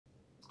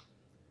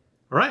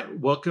All right,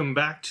 welcome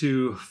back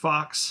to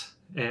Fox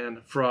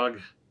and Frog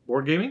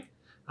Board Gaming.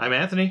 I'm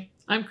Anthony.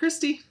 I'm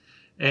Christy.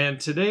 And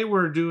today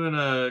we're doing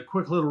a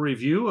quick little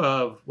review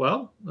of,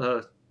 well,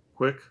 a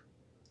quick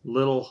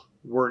little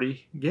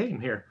wordy game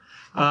here.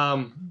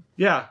 A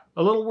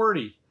little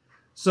wordy.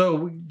 So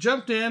we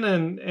jumped in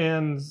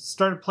and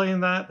started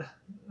playing that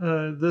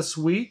this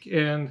week.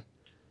 And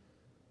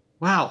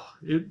wow,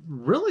 it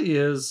really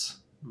is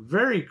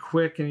very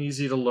quick and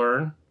easy to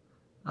learn.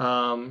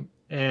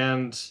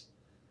 And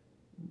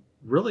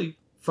really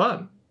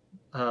fun.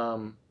 At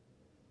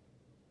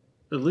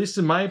least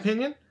in my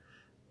opinion.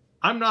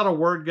 I'm not a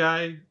word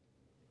guy.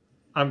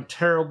 I'm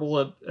terrible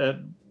at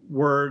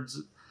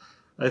words.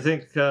 I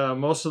think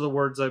most of the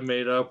words I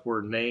made up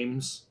were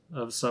names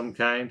of some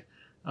kind.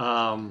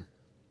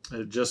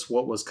 Just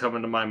what was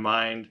coming to my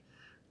mind.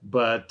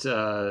 But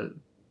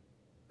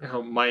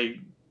my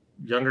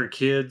younger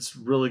kids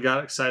really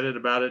got excited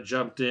about it,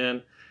 jumped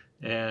in,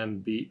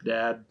 and beat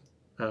Dad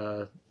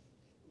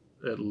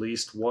at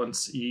least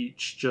once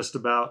each, just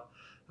about.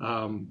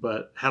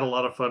 But had a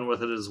lot of fun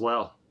with it as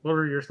well. What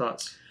were your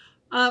thoughts?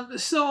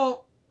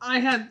 So I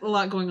had a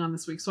lot going on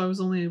this week, so I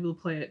was only able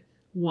to play it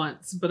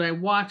once. But I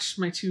watched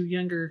my two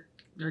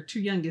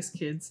youngest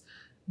kids.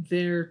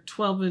 They're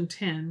 12 and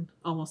 10,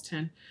 almost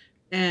 10,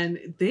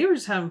 and they were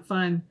just having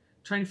fun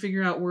trying to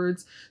figure out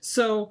words.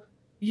 So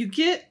you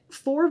get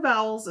 4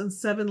 vowels and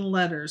 7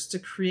 letters to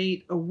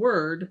create a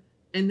word,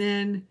 and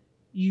then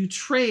you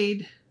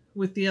trade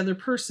with the other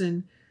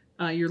person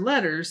your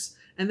letters,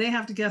 and they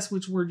have to guess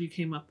which word you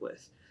came up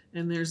with.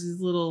 And there's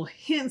these little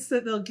hints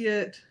that they'll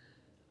get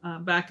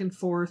back and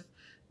forth,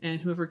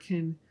 and whoever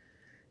can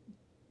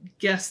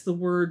guess the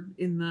word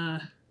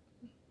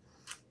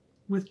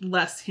with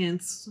less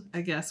hints, I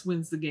guess,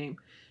 wins the game.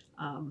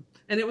 And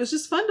it was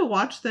just fun to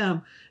watch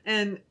them.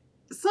 And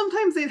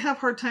sometimes they'd have a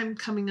hard time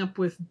coming up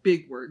with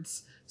big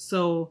words.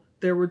 So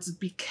their words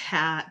would be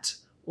cat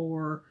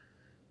or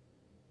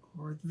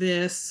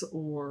this,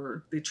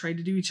 or they tried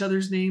to do each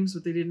other's names,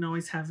 but they didn't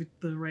always have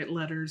the right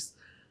letters.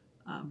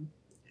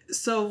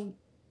 So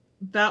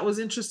that was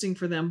interesting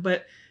for them,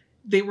 but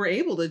they were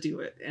able to do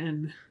it,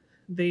 and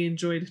they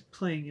enjoyed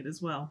playing it as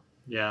well.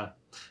 Yeah.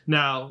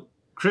 Now,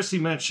 Christy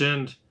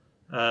mentioned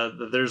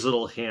that there's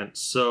little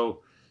hints.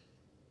 So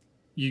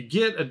you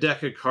get a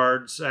deck of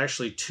cards,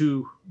 actually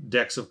 2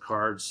 decks of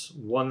cards,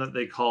 one that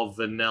they call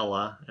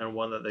vanilla and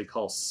one that they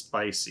call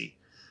spicy.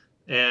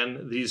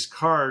 And these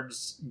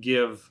cards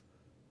give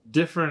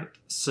different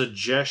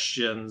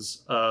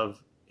suggestions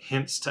of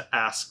hints to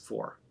ask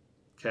for.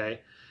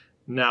 Okay.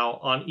 Now,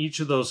 on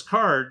each of those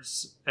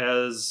cards,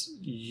 as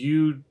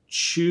you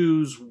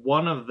choose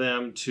one of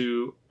them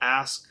to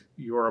ask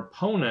your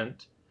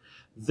opponent,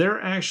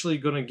 they're actually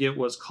going to get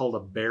what's called a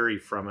berry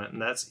from it.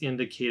 And that's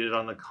indicated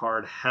on the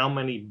card how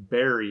many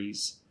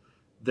berries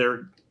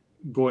they're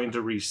going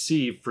to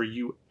receive for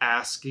you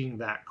asking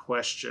that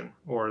question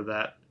or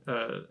that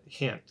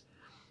hint.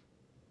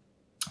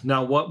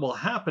 Now, what will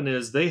happen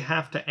is they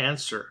have to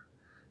answer.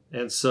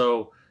 And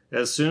so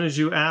as soon as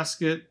you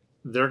ask it,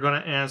 they're going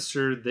to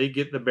answer. They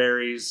get the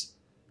berries.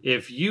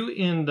 If you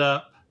end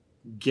up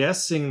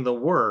guessing the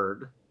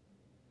word,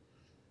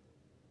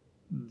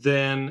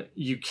 then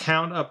you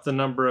count up the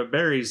number of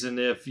berries. And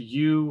if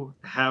you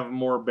have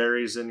more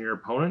berries than your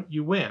opponent,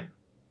 you win.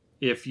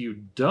 If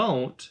you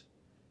don't,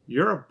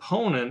 your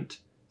opponent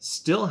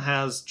still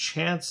has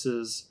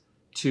chances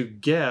to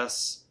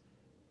guess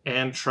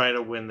and try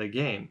to win the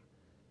game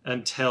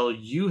until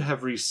you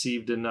have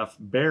received enough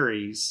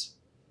berries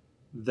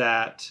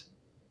that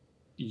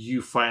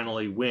you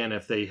finally win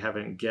if they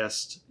haven't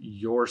guessed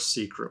your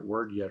secret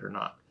word yet or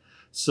not.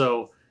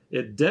 So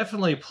it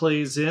definitely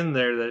plays in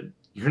there that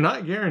you're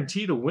not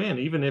guaranteed to win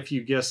even if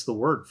you guess the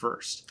word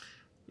first.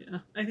 Yeah,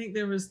 I think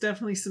there was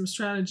definitely some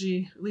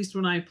strategy, at least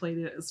when I played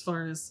it, as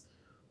far as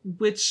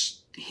which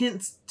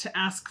hints to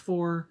ask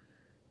for,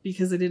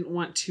 because I didn't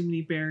want too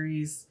many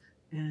berries,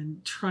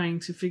 and trying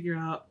to figure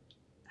out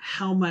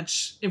how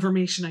much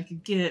information I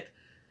could get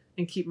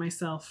and keep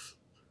myself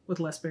with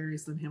less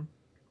berries than him.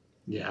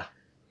 Yeah.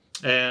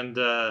 And,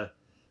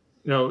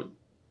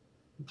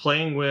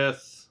 playing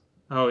with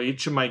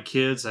each of my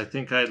kids, I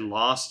think I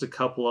lost a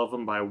couple of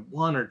them by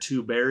 1 or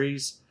 2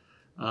 berries.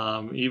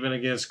 Even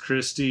against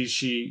Christy,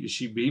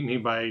 she beat me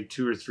by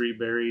 2 or 3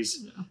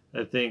 berries,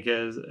 yeah. I think,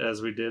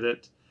 as we did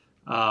it.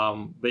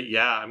 But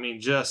yeah, I mean,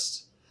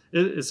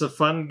 it's a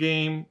fun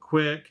game,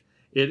 quick.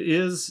 It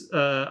is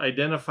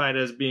identified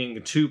as being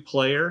a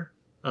 2-player,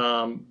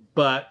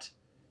 but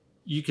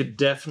you could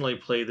definitely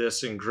play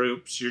this in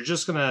groups. You're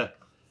just the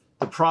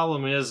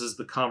problem is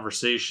the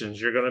conversations.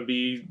 You're going to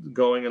be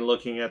going and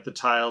looking at the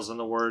tiles and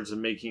the words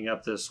and making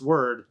up this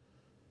word.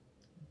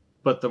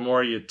 But the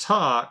more you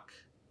talk,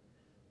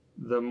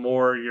 the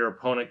more your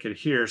opponent could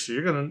hear. So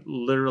you're going to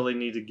literally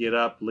need to get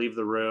up, leave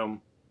the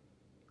room,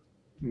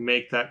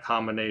 make that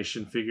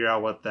combination, figure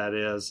out what that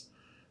is,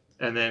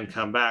 and then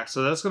come back.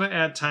 So that's going to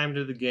add time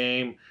to the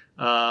game.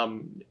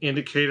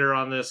 Indicator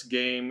on this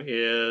game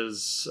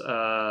is,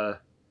 I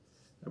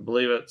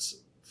believe it's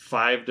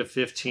 5 to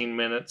 15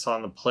 minutes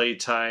on the play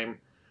time.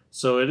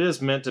 So it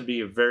is meant to be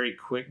a very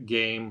quick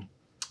game.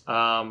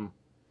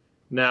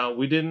 Now,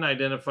 we didn't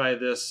identify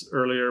this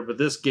earlier, but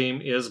this game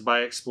is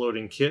by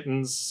Exploding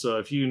Kittens. So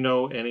if you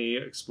know any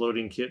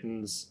Exploding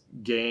Kittens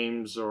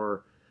games,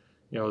 or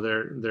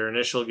their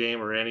initial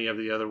game, or any of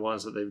the other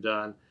ones that they've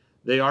done,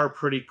 they are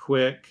pretty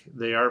quick.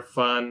 They are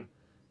fun.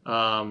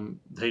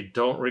 They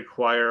don't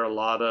require a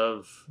lot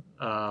of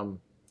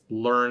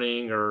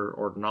learning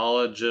or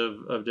knowledge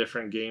of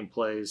different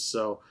gameplays.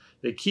 So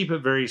they keep it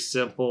very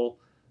simple,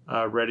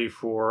 ready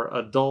for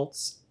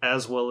adults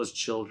as well as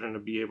children to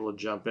be able to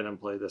jump in and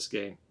play this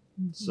game.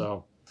 Mm-hmm.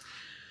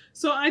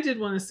 So I did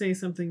want to say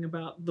something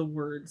about the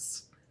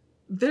words.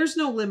 There's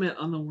no limit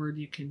on the word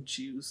you can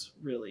choose,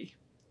 really.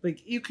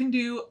 Like, you can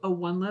do a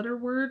 1-letter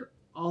word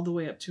all the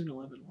way up to an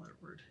 11-letter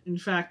word. In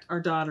fact, our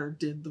daughter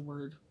did the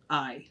word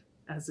I,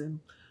 as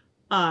in,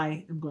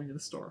 I am going to the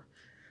store.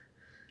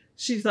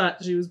 She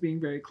thought she was being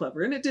very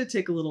clever, and it did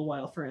take a little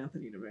while for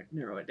Anthony to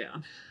narrow it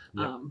down.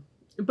 Yep.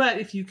 But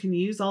if you can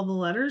use all the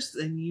letters,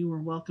 then you are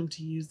welcome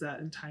to use that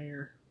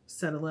entire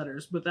set of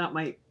letters. But that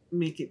might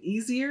make it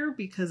easier,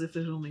 because if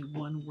there's only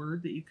one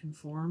word that you can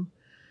form.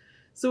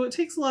 So it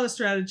takes a lot of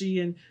strategy,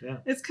 and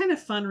it's kind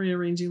of fun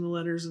rearranging the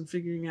letters and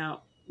figuring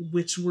out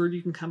which word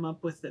you can come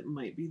up with that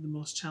might be the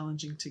most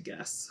challenging to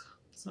guess.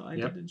 So I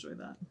did enjoy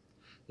that.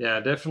 Yeah,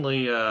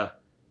 definitely. That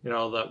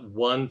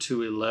 1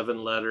 to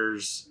 11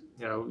 letters,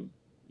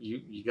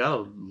 you got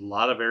a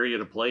lot of area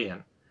to play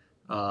in.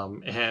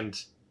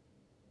 And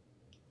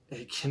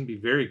it can be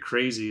very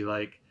crazy.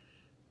 Like,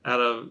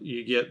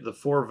 you get the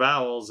 4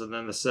 vowels and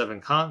then the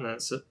 7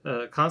 consonants,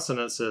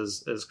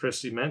 as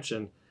Christy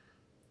mentioned.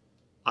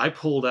 I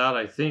pulled out,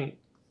 I think,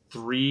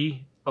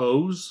 3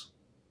 O's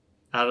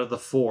out of the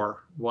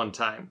 4 one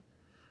time.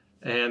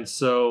 And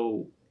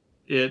so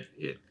it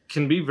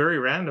can be very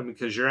random,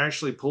 because you're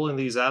actually pulling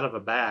these out of a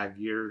bag.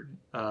 You're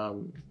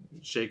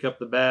shake up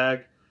the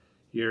bag,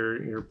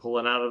 you're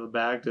pulling out of the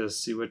bag to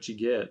see what you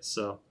get.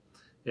 So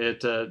it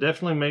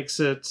definitely makes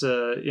it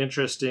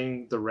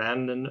interesting, the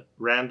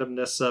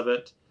randomness of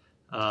it.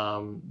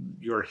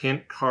 Your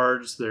hint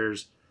cards,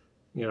 there's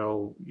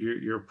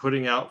you're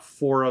putting out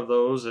 4 of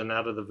those, and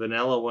out of the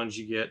vanilla ones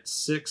you get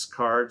 6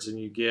 cards, and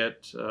you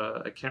get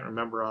I can't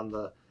remember, on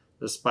the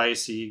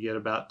spicy you get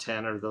about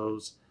 10 of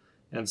those.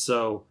 And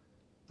so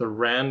the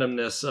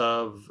randomness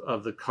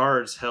of the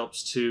cards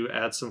helps to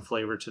add some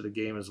flavor to the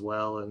game as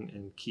well,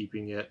 and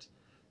keeping it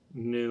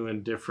new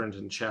and different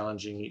and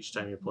challenging each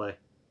time you play.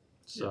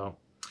 So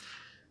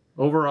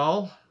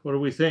overall, what do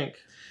we think?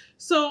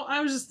 So I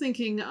was just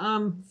thinking,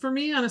 for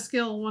me, on a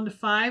scale of 1 to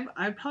 5,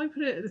 I'd probably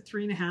put it at a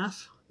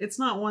 3.5. It's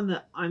not one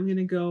that I'm going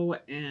to go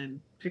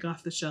and pick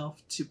off the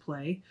shelf to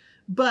play.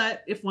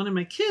 But if one of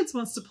my kids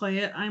wants to play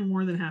it, I'm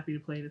more than happy to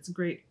play it. It's a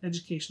great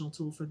educational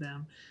tool for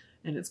them,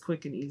 and it's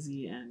quick and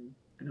easy, and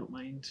I don't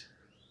mind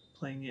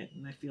playing it.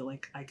 And I feel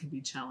like I can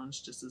be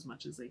challenged just as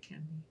much as they can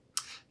be.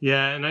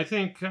 Yeah, and I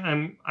think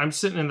I'm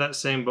sitting in that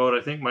same boat.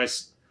 I think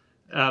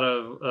out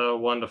of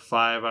 1 to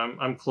 5,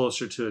 I'm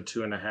closer to a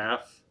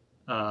 2.5.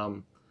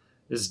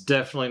 Is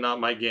definitely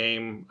not my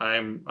game.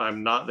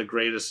 I'm not the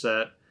greatest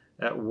at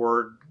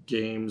word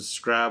games.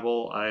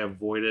 Scrabble, I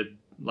avoided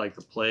like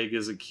the plague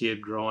as a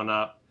kid growing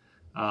up.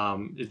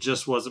 It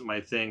just wasn't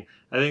my thing.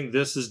 I think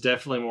this is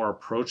definitely more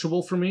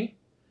approachable for me.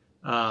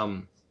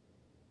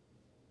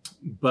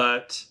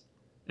 But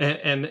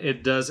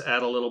it does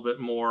add a little bit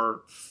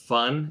more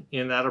fun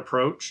in that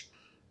approach.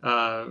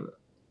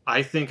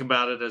 I think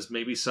about it as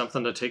maybe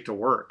something to take to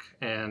work,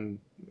 and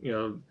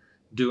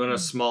doing a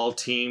small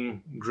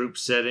team group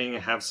setting,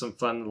 have some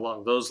fun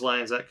along those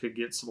lines. That could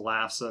get some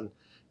laughs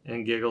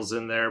and giggles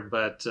in there.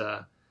 But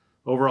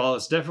overall,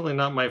 it's definitely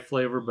not my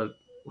flavor. But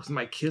with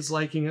my kids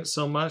liking it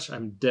so much,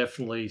 I'm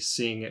definitely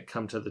seeing it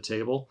come to the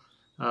table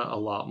a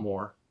lot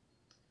more.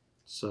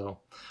 So,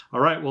 all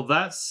right. Well,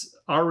 that's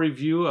our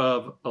review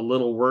of A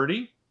Little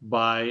Wordy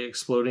by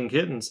Exploding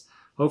Kittens.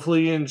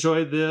 Hopefully you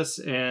enjoyed this,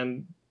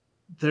 and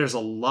there's a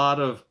lot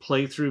of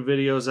playthrough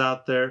videos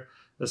out there,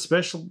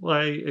 especially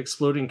by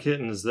Exploding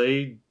Kittens.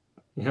 They,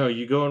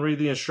 you go and read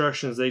the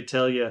instructions, they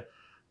tell you,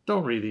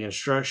 don't read the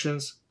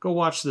instructions, go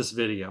watch this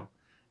video.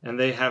 And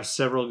they have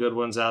several good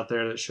ones out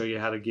there that show you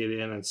how to get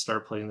in and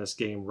start playing this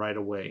game right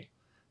away.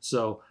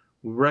 So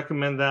we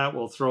recommend that.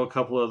 We'll throw a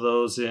couple of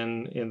those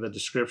in the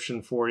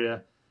description for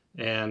you.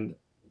 And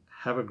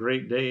have a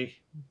great day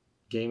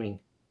gaming.